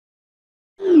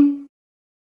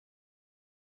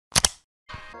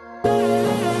Break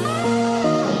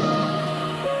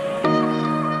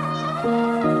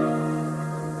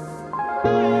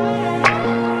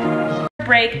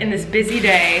in this busy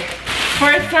day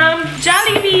for some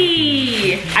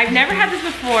Jollibee. I've never had this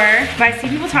before, but I see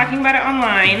people talking about it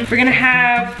online. We're gonna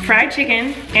have fried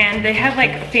chicken, and they have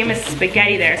like famous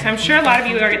spaghetti there. So I'm sure a lot of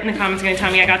you are in the comments gonna tell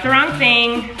me I got the wrong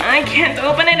thing. I can't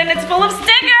open it and it's full of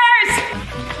stickers.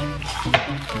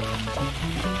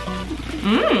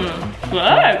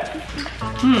 Good.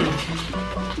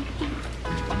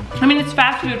 I mean, it's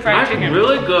fast food fried chicken. That's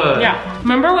really good. Yeah.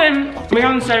 Remember when we were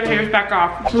on the side of Haters Back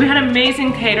Off? We had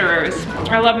amazing caterers.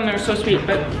 I love them, they were so sweet,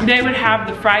 but they would have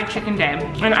the fried chicken day,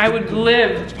 and I would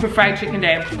live for fried chicken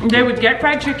day. They would get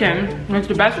fried chicken, like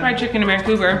the best fried chicken in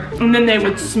Vancouver, and then they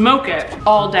would smoke it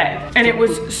all day. And it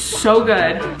was so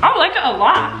good. I liked it a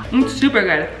lot. It's super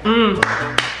good.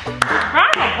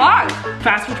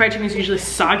 Fast food fried chicken is usually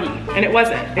soggy, and it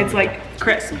wasn't. It's like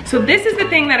crisp. So this is the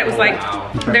thing that it was like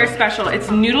their special.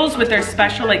 It's noodles with their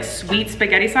special like sweet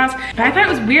spaghetti sauce. But I thought it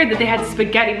was weird that they had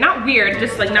spaghetti. Not weird,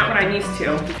 just like not what I'm used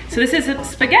to. So this is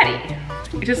spaghetti.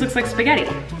 It just looks like spaghetti.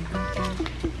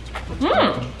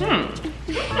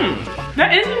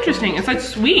 That is interesting. It's like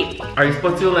sweet. Are you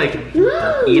supposed to like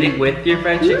eat it with your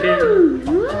fried chicken?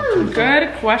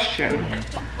 Good question.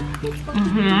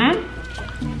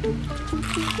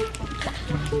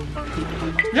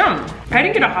 Yum. I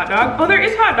didn't get a hot dog. Oh, there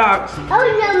is hot dogs. Oh,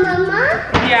 yeah, Mama?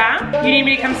 Yeah? You need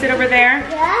me to come sit over there?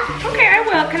 Yeah. Okay, I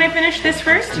will. Can I finish this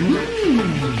first?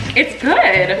 It's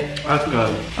good. That's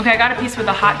good. Okay, I got a piece with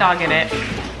a hot dog in it.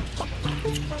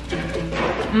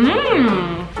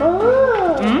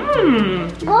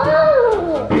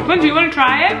 Gwen, do you want to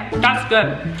try it? That's good.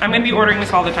 I'm gonna be ordering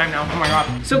this all the time now. Oh my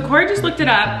god. So Kory just looked it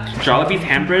up. Jollibee's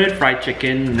hand-breaded fried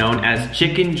chicken, known as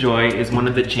Chicken Joy, is one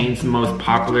of the chain's most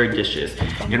popular dishes.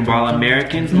 And while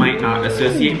Americans might not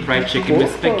associate fried chicken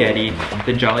with spaghetti,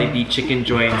 the Jollibee Chicken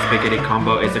Joy and spaghetti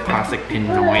combo is a classic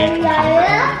Pinoy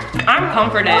comfort. I'm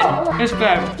comforted. It's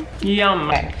good. Yum.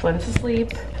 Okay, Flint's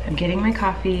asleep. I'm getting my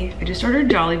coffee. I just ordered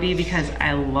Jollibee because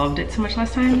I loved it so much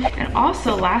last time. And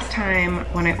also last time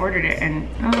when I ordered it, and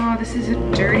oh, this is a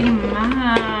dirty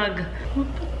mug.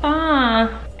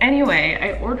 Anyway,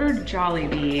 I ordered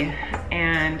Jollibee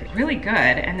and really good.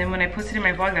 And then when I posted in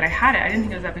my vlog that I had it, I didn't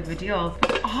think it was that big of a deal.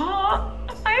 Oh,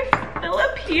 my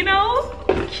Filipino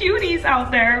cuties out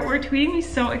there were tweeting me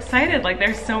so excited. Like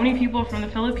there's so many people from the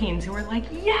Philippines who were like,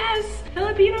 yes,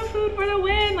 Filipino food for the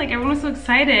win. Like everyone was so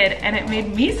excited and it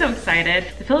made me so excited.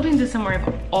 The Philippines is somewhere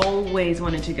I've always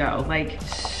wanted to go. Like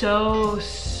so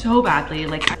badly.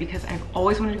 Like because I've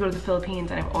always wanted to go to the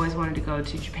Philippines and I've always wanted to go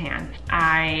to Japan.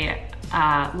 I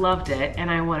loved it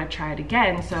and I want to try it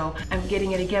again, so I'm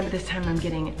getting it again, but this time I'm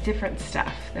getting different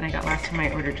stuff than I got last time I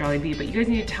ordered Jollibee. But you guys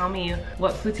need to tell me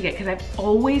what food to get because I've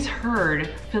always heard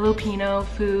Filipino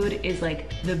food is like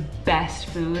the best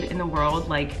food in the world.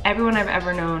 Like everyone I've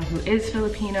ever known who is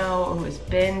Filipino or who has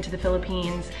been to the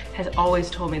Philippines has always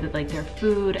told me that like their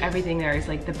food, everything there is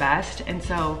like the best, and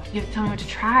so you have to tell me what to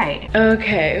try.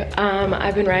 Okay,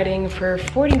 I've been riding for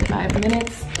 45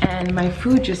 minutes and my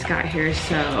food just got here,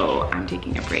 so I'm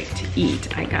taking a break to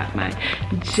eat. I got my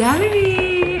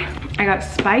Jollibee. I got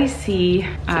spicy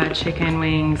chicken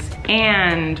wings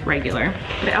and regular,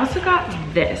 but I also got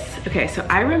this. Okay, so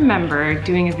I remember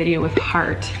doing a video with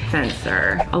Heart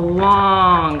Fencer a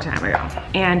long time ago,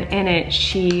 and in it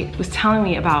she was telling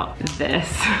me about this.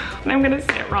 And I'm gonna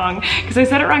say it wrong because I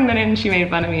said it wrong then and she made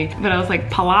fun of me, but I was like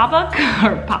palabok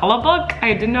or palabok.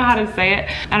 I didn't know how to say it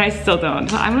and I still don't,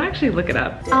 so I'm gonna actually look it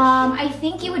up. I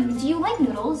think you would. Do you like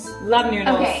noodles? Love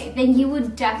noodles. Okay, then you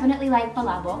would definitely like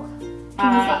balabok.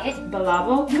 Can you say it?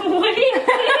 Balabok? What did you say?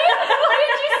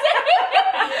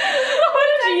 What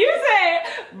did you say?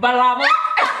 Balabok.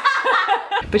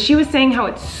 But she was saying how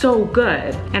it's so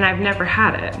good, and I've never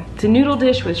had it. It's a noodle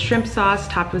dish with shrimp sauce,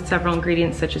 topped with several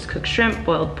ingredients such as cooked shrimp,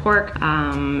 boiled pork,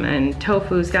 and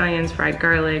tofu, scallions, fried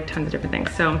garlic, tons of different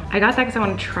things. So I got that because I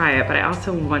want to try it, but I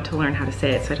also want to learn how to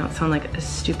say it so I don't sound like a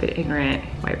stupid, ignorant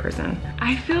white person.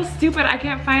 I feel stupid, I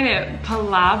can't find it.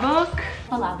 Palabok?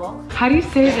 Balabok. How do you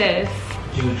say this?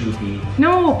 Jujubee.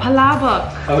 No,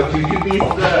 palabok. Oh, Jujubee is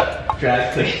the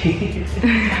drag queen.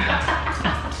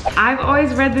 I've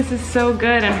always read this is so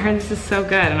good and heard this is so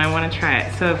good and I want to try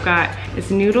it. So I've got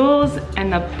it's noodles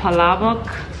and the palabok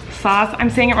sauce. I'm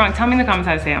saying it wrong. Tell me in the comments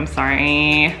how to say it. I'm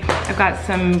sorry. I've got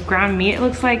some ground meat it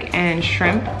looks like and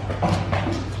shrimp.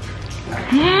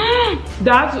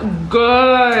 That's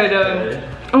good.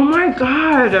 Oh my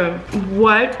god.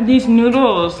 What? These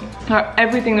noodles are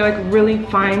everything. They're like really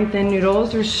fine thin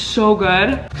noodles. They're so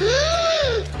good.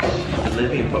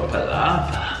 Living for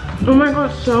palabok. Oh my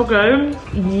god, so good.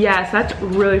 Yes, that's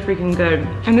really freaking good.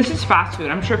 And this is fast food.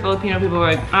 I'm sure Filipino people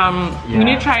are like, you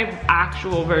need to try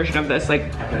actual version of this.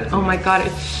 Like, oh my god,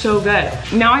 it's so good.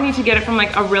 Now I need to get it from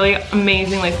like a really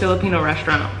amazing like Filipino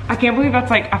restaurant. I can't believe that's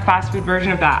like a fast food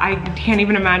version of that. I can't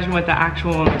even imagine what the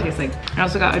actual one tastes like. I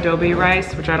also got adobo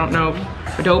rice, which I don't know.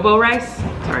 Adobo rice?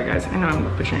 Sorry guys, I know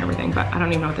I'm butchering everything, but I don't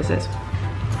even know what this is.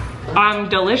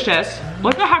 Delicious.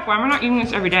 What the heck, why am I not eating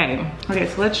this every day? Okay,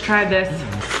 so let's try this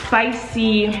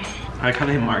spicy. I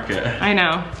kind of mark it. I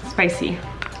know, spicy.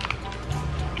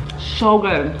 So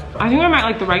good. I think I might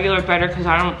like the regular better because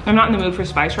I'm not in the mood for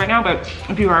spice right now, but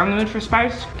if you are in the mood for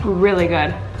spice, really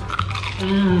good.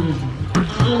 I'm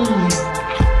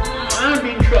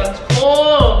being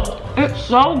transformed. It's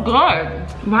so good.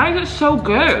 Why is it so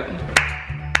good?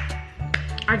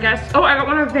 I guess, oh, I got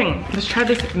one other thing. Let's try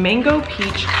this mango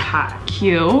peach pie.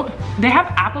 Cute. They have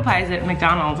apple pies at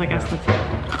McDonald's, I guess that's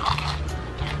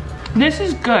it. This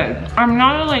is good. I'm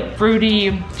not a like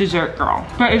fruity dessert girl,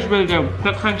 but it's really good.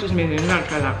 That crunch is amazing, you gotta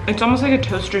try that. It's almost like a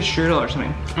toaster strudel or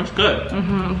something. That's good.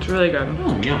 It's really good.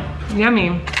 Oh, yum.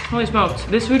 Yummy. Holy smokes.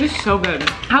 This food is so good.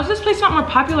 How's this place not more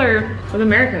popular with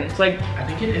Americans? Like, I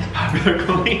think it is popular,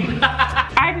 Colleen.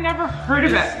 I've never heard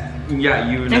of it. Yeah,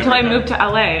 until I moved to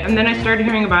LA, and then I started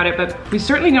hearing about it, but we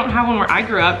certainly don't have one where I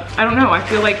grew up. I don't know, I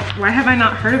feel like, why have I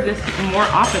not heard of this more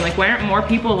often? Like, why aren't more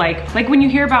people like when you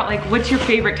hear about like, what's your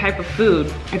favorite type of food?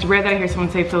 It's rare that I hear someone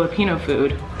say Filipino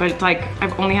food, but it's like,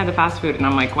 I've only had the fast food, and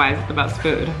I'm like, why is it the best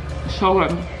food? So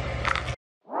good.